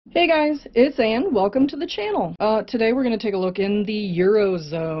Hey guys, it's Ann. Welcome to the channel. Today we're going to take a look in the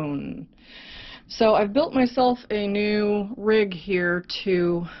Eurozone. So I've built myself a new rig here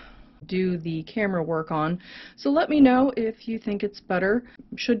to do the camera work on. So let me know if you think it's better.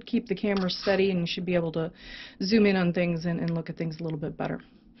 Should keep the camera steady and you should be able to zoom in on things and look at things a little bit better.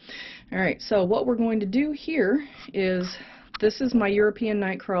 Alright, so what we're going to do here is, this is my European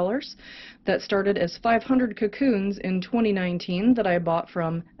night crawlers that started as 500 cocoons in 2019 that I bought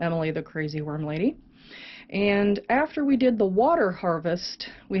from Emily the Crazy Worm Lady. And after we did the water harvest,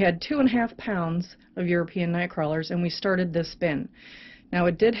 we had 2.5 pounds of European night crawlers and we started this bin. Now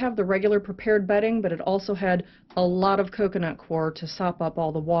it did have the regular prepared bedding, but it also had a lot of coconut coir to sop up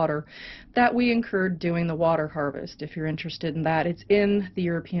all the water that we incurred doing the water harvest. If you're interested in that, it's in the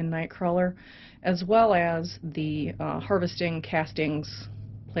European night crawler as well as the harvesting castings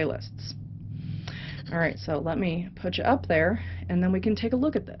playlists. Alright, so let me put you up there and then we can take a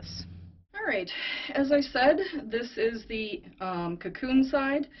look at this. Alright, as I said, this is the cocoon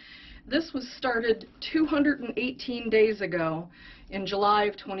side. This was started 218 days ago in July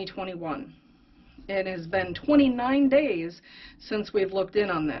of 2021. It has been 29 days since we've looked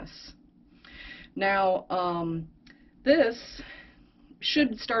in on this. Now, this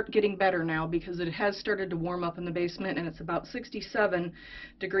should start getting better now because it has started to warm up in the basement and it's about 67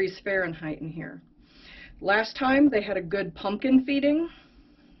 degrees Fahrenheit in here. Last time they had a good pumpkin feeding,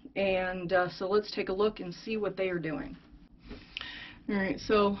 and so let's take a look and see what they are doing. Alright,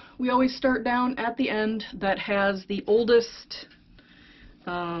 so we always start down at the end that has the oldest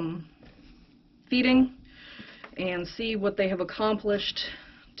feeding and see what they have accomplished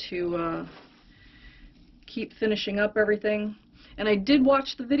to keep finishing up everything. And I did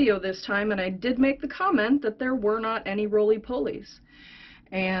watch the video this time and I did make the comment that there were not any roly-polies.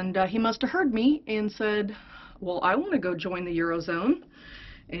 And he must have heard me and said, well, I want to go join the Eurozone.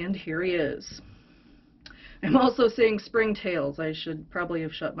 And here he is. I'm also seeing springtails. I should probably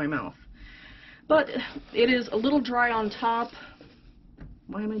have shut my mouth. But it is a little dry on top.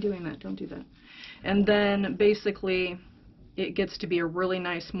 Why am I doing that? Don't do that. And then basically it gets to be a really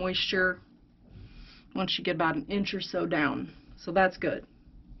nice moisture once you get about an inch or so down. So that's good.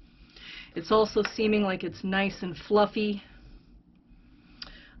 It's also seeming like it's nice and fluffy.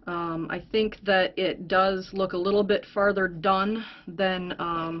 I think that it does look a little bit farther done than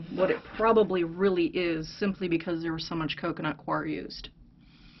what it probably really is, simply because there was so much coconut coir used.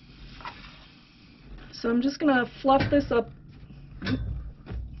 So I'm just going to fluff this up.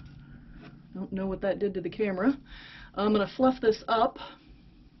 Don't know what that did to the camera. I'm going to fluff this up.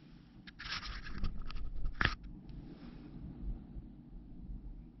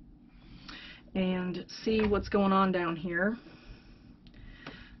 And see what's going on down here.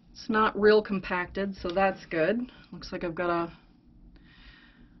 It's not real compacted, so that's good. Looks like I've got a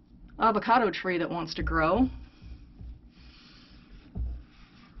avocado tree that wants to grow.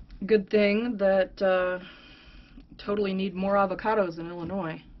 Good thing that totally need more avocados in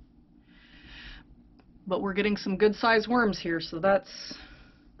Illinois. But we're getting some good sized worms here, so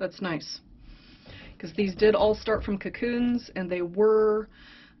that's nice. Because these did all start from cocoons and they were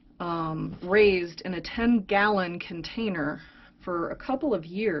raised in a 10-gallon container for a couple of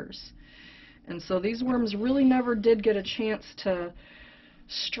years. And so these worms really never did get a chance to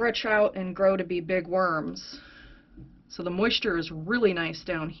stretch out and grow to be big worms. So the moisture is really nice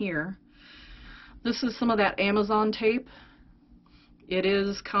down here. This is some of that Amazon tape. It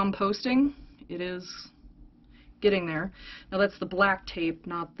is composting. It is getting there. Now that's the black tape,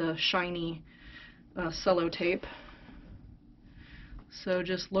 not the shiny cello tape. So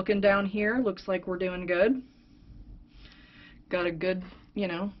just looking down here, looks like we're doing good. Got a good,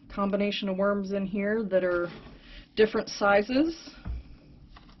 combination of worms in here that are different sizes.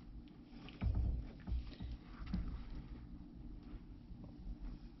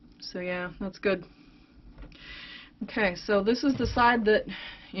 So yeah, that's good. Okay, so this is the side that,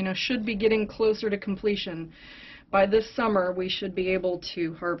 should be getting closer to completion. By this summer, we should be able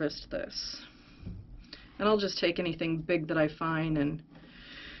to harvest this. And I'll just take anything big that I find and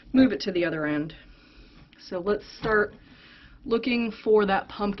move it to the other end. So let's start looking for that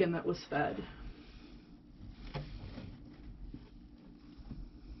pumpkin that was fed.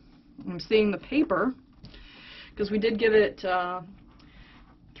 I'm seeing the paper because we did give it 3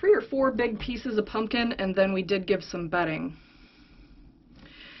 or 4 big pieces of pumpkin and then we did give some bedding.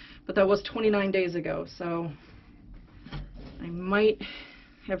 But that was 29 days ago, so I might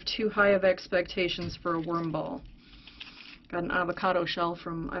have too high of expectations for a worm ball. Got an avocado shell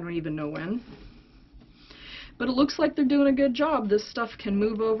from I don't even know when. But it looks like they're doing a good job. This stuff can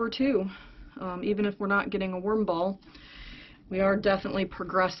move over too, even if we're not getting a worm ball. We are definitely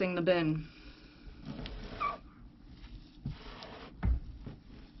progressing the bin.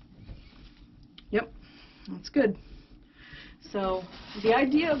 Yep, that's good. So the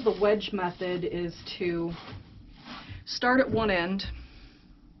idea of the wedge method is to start at one end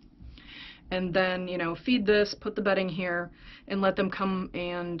and then, you know, feed this, put the bedding here, and let them come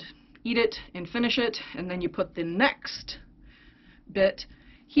and eat it and finish it, and then you put the next bit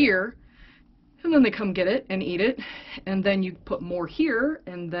here, and then they come get it and eat it, and then you put more here,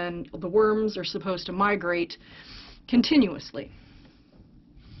 and then the worms are supposed to migrate continuously.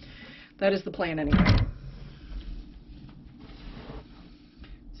 That is the plan anyway.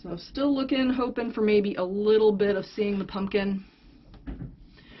 So still looking, hoping for maybe a little bit of seeing the pumpkin,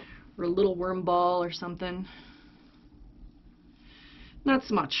 or a little worm ball or something. Not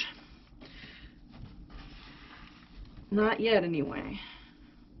so much. Not yet anyway.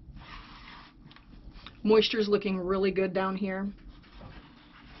 Moisture's looking really good down here.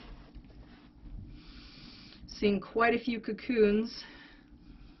 Seeing quite a few cocoons.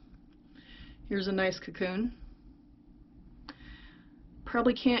 Here's a nice cocoon.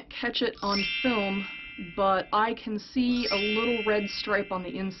 Probably can't catch it on film, but I can see a little red stripe on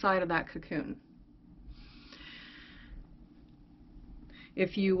the inside of that cocoon.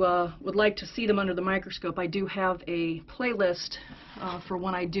 If you would like to see them under the microscope, I do have a playlist for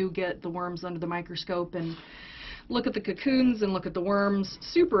when I do get the worms under the microscope and look at the cocoons and look at the worms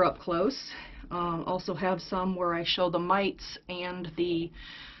super up close. Also have some where I show the mites and the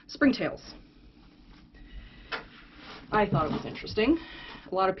springtails. I thought it was interesting.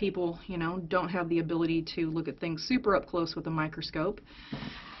 A lot of people, you know, don't have the ability to look at things super up close with a microscope.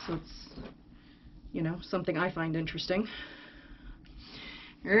 So it's, you know, something I find interesting.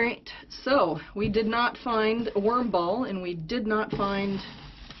 Alright, so we did not find a worm ball, and we did not find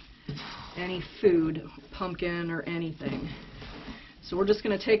any food, pumpkin or anything. So we're just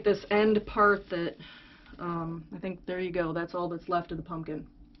going to take this end part that, I think, there you go, that's all that's left of the pumpkin.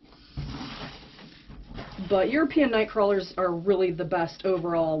 But European night crawlers are really the best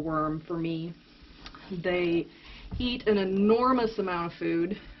overall worm for me. They eat an enormous amount of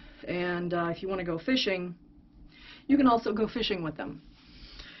food, and if you want to go fishing, you can also go fishing with them.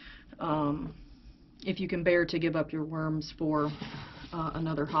 If you can bear to give up your worms for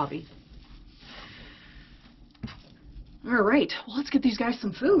another hobby. Alright, well, let's get these guys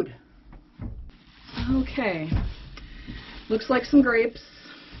some food. Okay, looks like some grapes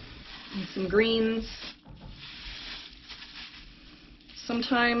and some greens.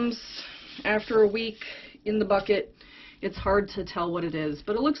 Sometimes after a week in the bucket, it's hard to tell what it is,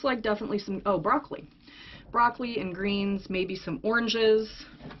 but it looks like definitely some, oh, broccoli. Broccoli and greens, maybe some oranges.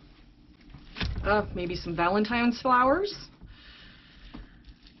 Maybe some Valentine's flowers.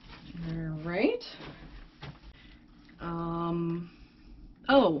 Alright.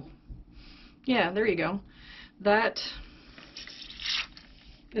 Oh, yeah, there you go. That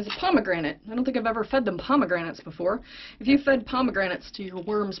is a pomegranate. I don't think I've ever fed them pomegranates before. If you fed pomegranates to your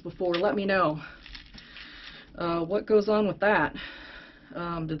worms before, let me know. What goes on with that?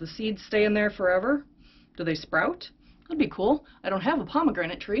 Do the seeds stay in there forever? Do they sprout? That'd be cool. I don't have a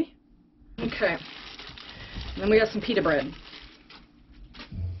pomegranate tree. Okay, and then we got some pita bread.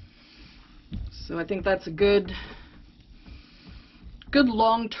 So I think that's a good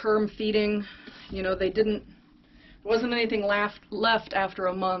long-term feeding. You know, there wasn't anything left after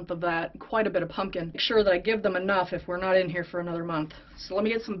a month of that, quite a bit of pumpkin. Make sure that I give them enough if we're not in here for another month. So let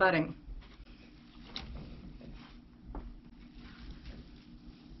me get some bedding.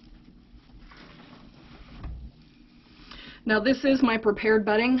 Now this is my prepared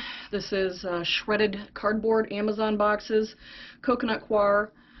bedding. This is shredded cardboard, Amazon boxes, coconut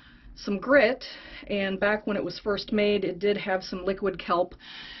coir, some grit, and back when it was first made it did have some liquid kelp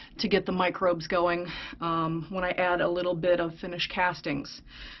to get the microbes going when I add a little bit of finished castings,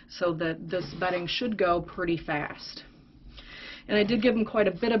 so that this bedding should go pretty fast. And I did give them quite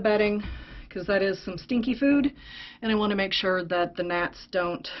a bit of bedding because that is some stinky food, and I want to make sure that the gnats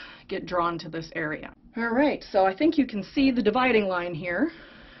don't get drawn to this area. Alright, so I think you can see the dividing line here.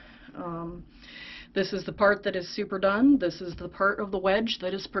 This is the part that is super done. This is the part of the wedge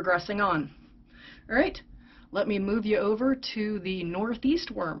that is progressing on. Alright, let me move you over to the northeast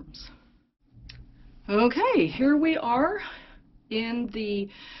worms. Okay, here we are in the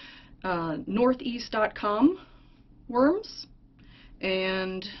northeast.com worms,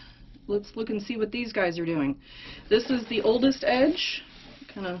 and let's look and see what these guys are doing. This is the oldest edge.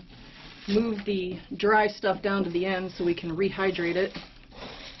 Kind of move the dry stuff down to the end so we can rehydrate it.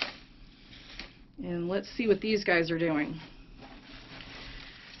 And let's see what these guys are doing.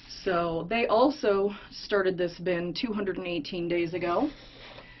 So they also started this bin 218 days ago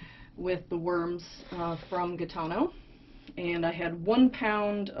with the worms from Gitano. And I had 1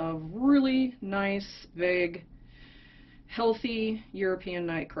 pound of really nice, big, healthy European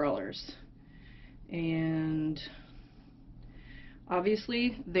night crawlers. And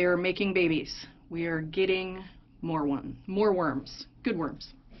obviously they're making babies. We are getting more worms, good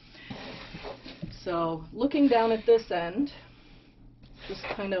worms. So looking down at this end, just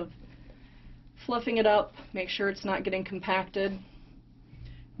kind of fluffing it up, make sure it's not getting compacted.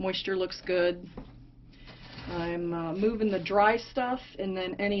 Moisture looks good. I'm moving the dry stuff and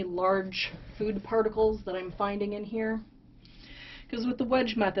then any large food particles that I'm finding in here. Because with the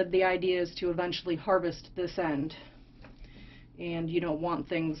wedge method, the idea is to eventually harvest this end. And you don't want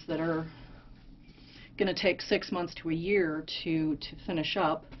things that are going to take 6 months to a year to finish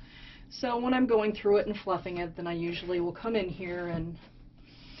up. So when I'm going through it and fluffing it, then I usually will come in here and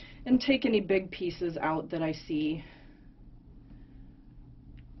take any big pieces out that I see.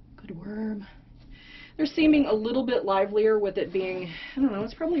 Good worm. They're seeming a little bit livelier with it being, I don't know,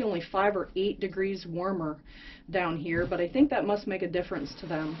 it's probably only 5 or 8 degrees warmer down here, but I think that must make a difference to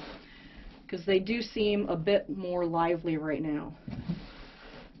them because they do seem a bit more lively right now.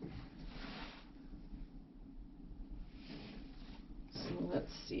 So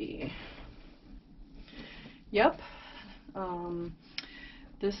let's see. Yep.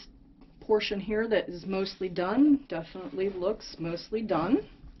 This portion here that is mostly done definitely looks mostly done.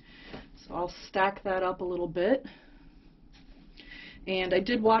 So I'll stack that up a little bit. And I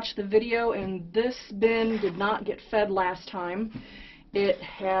did watch the video, and this bin did not get fed last time. It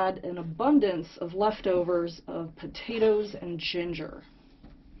had an abundance of leftovers of potatoes and ginger.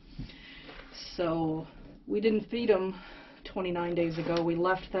 So we didn't feed them 29 days ago. We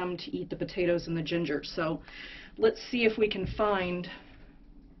left them to eat the potatoes and the ginger. So let's see if we can find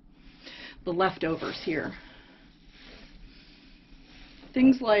the leftovers here.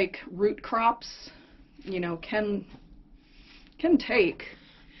 Things like root crops, you know, can take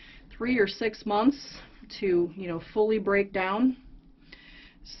 3 or 6 months to, you know, fully break down.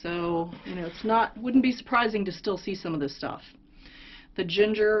 So, you know, wouldn't be surprising to still see some of this stuff. The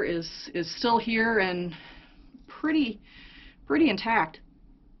ginger is still here and pretty intact.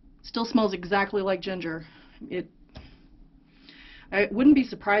 Still smells exactly like ginger. I wouldn't be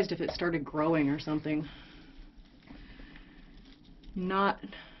surprised if it started growing or something.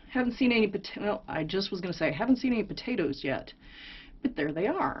 Haven't seen any well, I just was going to say, I haven't seen any potatoes yet, but there they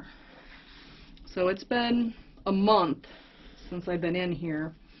are. So it's been a month since I've been in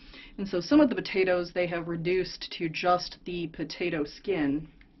here, and so some of the potatoes they have reduced to just the potato skin,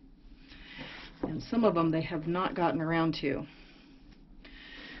 and some of them they have not gotten around to.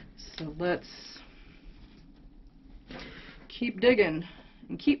 So let's keep digging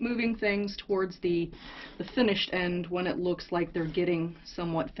and keep moving things towards the finished end when it looks like they're getting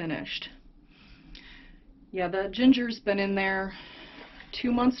somewhat finished. Yeah, the ginger's been in there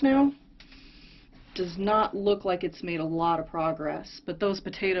 2 months now. Does not look like it's made a lot of progress, but those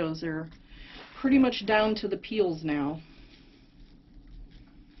potatoes are pretty much down to the peels now.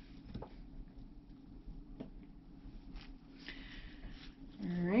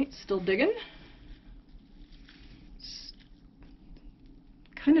 Alright, still digging.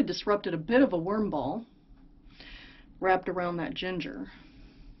 Kind of disrupted a bit of a worm ball wrapped around that ginger.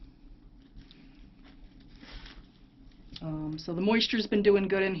 So the moisture's been doing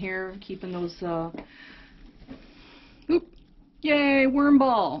good in here, keeping those, yay, worm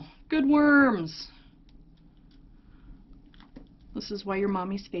ball, good worms. This is why you're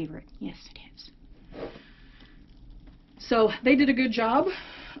mommy's favorite. Yes, it is. So they did a good job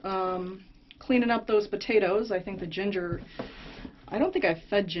cleaning up those potatoes. I think the ginger, I don't think I've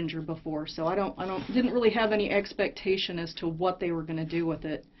fed ginger before, so didn't really have any expectation as to what they were going to do with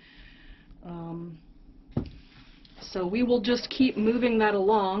it. So we will just keep moving that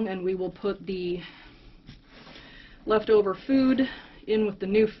along, and we will put the leftover food in with the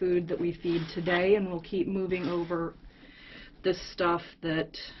new food that we feed today, and we'll keep moving over this stuff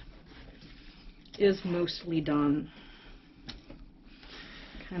that is mostly done.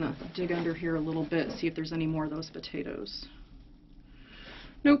 Kind of dig under here a little bit, see if there's any more of those potatoes.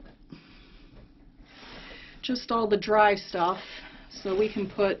 Nope. Just all the dry stuff, so we can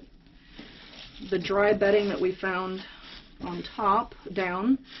put the dry bedding that we found on top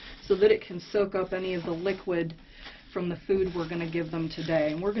down so that it can soak up any of the liquid from the food we're going to give them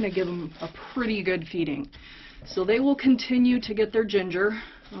today. And we're going to give them a pretty good feeding. So they will continue to get their ginger.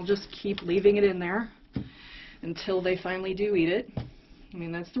 I'll just keep leaving it in there until they finally do eat it. I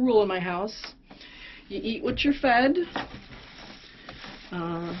mean, that's the rule in my house. You eat what you're fed.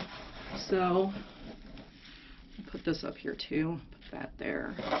 So I'll put this up here too, put that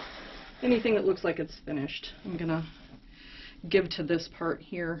there. Anything that looks like it's finished, I'm gonna give to this part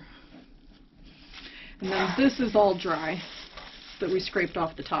here. And then this is all dry that we scraped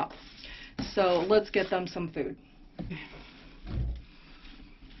off the top. So let's get them some food. I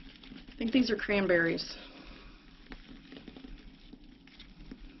think these are cranberries.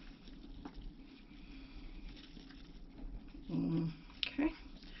 Okay.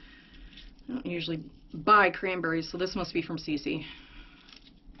 I don't usually buy cranberries, so this must be from Cece.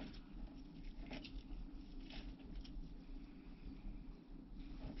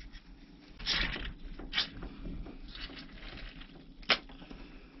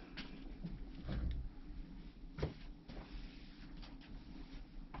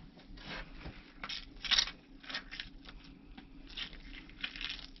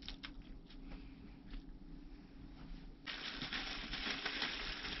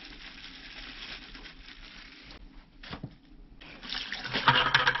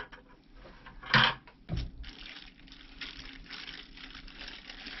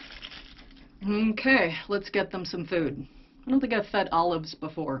 Okay, let's get them some food. I don't think I've fed olives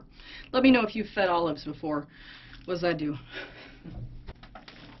before. Let me know if you've fed olives before. What does that do?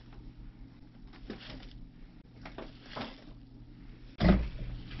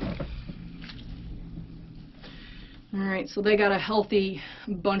 Alright, so they got a healthy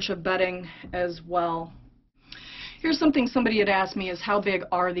bunch of bedding as well. Here's something somebody had asked me is how big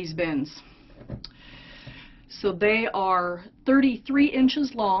are these bins? So they are 33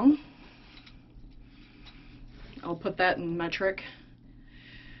 inches long. I'll put that in metric.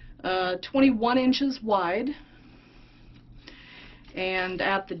 21 inches wide. And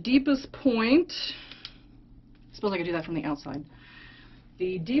at the deepest point, I suppose I could do that from the outside.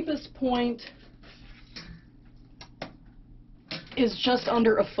 The deepest point is just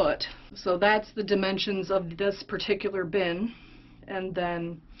under a foot. So that's the dimensions of this particular bin. And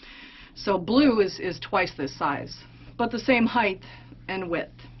then, so blue is twice this size, but the same height and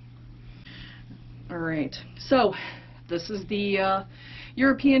width. Alright, so this is the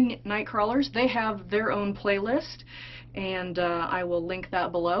European night crawlers. They have their own playlist, and I will link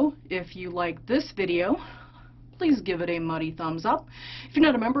that below. If you like this video, please give it a muddy thumbs up. If you're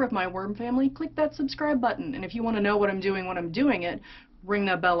not a member of my worm family, click that subscribe button. And if you want to know what I'm doing when I'm doing it, ring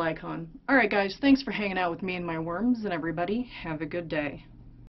that bell icon. Alright guys, thanks for hanging out with me and my worms, and everybody, have a good day.